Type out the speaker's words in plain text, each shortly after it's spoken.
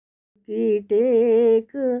की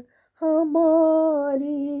टेक हमारी,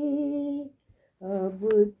 अब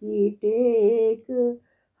की टेक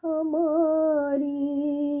हमारी।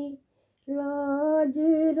 लाज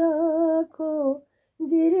राखो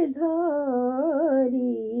गिरधारी,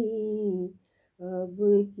 अब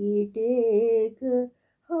की टेक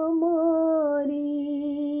हमारी।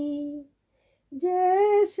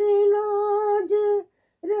 जैसे लाज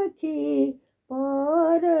रखी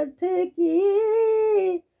पारथ की,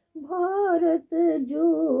 भारत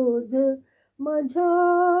जोध मझारी।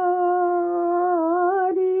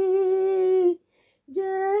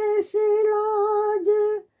 जैसे लाज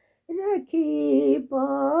रखी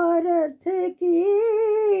पारथ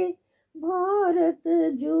की, भारत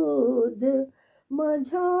जोध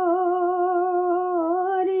मझारी।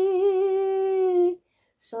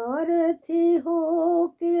 सारथी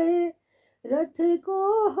होके रथ को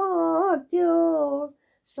हाक्यो,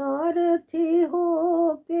 सारथी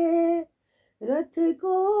होके रथ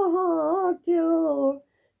को हाक्यो।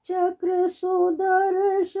 चक्र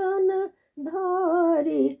सुदर्शन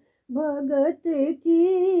धारी, भगत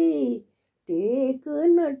की टेक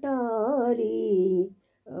नटारी,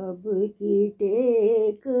 अब की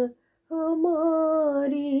टेक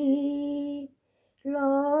हमारी।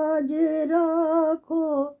 लाज राखो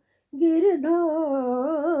गिरधारी,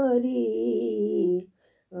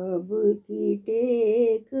 अब की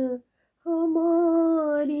टेक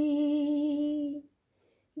हमारी।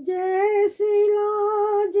 जैसी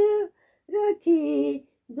लाज रखी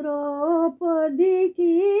द्रौपदी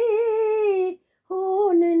की,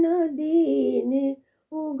 होन न दीन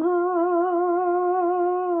उघारी।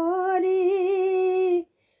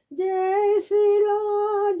 जैसी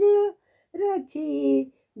लाज रखी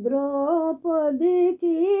द्रौपदी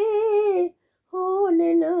की, होन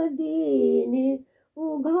न दीन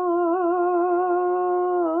उघारी।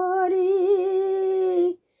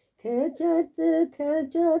 खेचत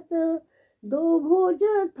खेचत दो भुज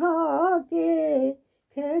थाके,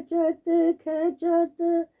 खेचत खेचत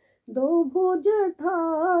दो भुज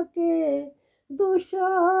थाके।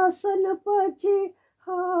 दुशासन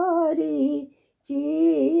पछिहारी,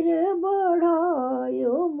 चीर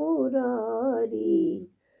बढ़ायो मुरारी,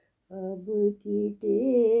 अब की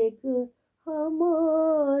टेक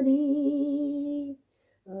हमारी,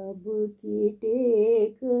 अब की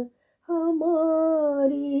टेक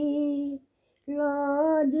हमारी।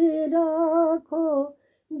 लाज राखो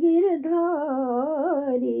गिरधारी,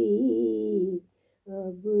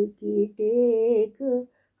 अब की टेक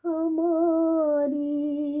हमारी।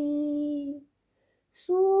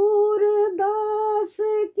 सूरदास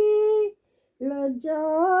की लज्जा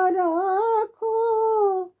राखो,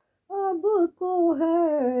 अब को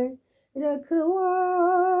है रखवारी।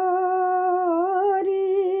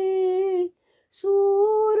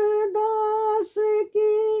 सूरदास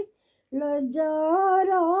की लज्जा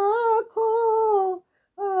राखो,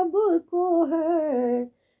 अब को है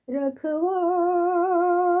रखवारी।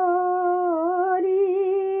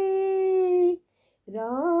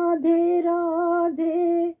 राधे राधे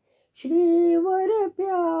श्रीवर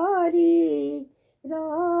प्यारी,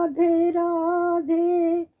 राधे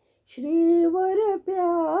राधे श्रीवर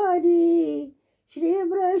प्यारी। श्री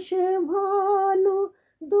वृष भानु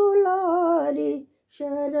दुलारी,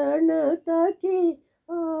 शरण तकी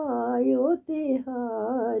आयो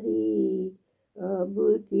तिहारी, अब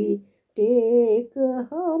की टेक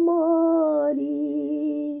हमारी।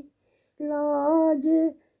 लाज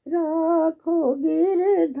राखो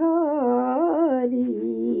गिरधारी,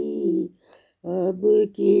 अब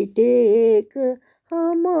की टेक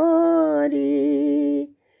हमारी,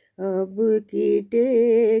 अब की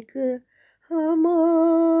टेक हमारी।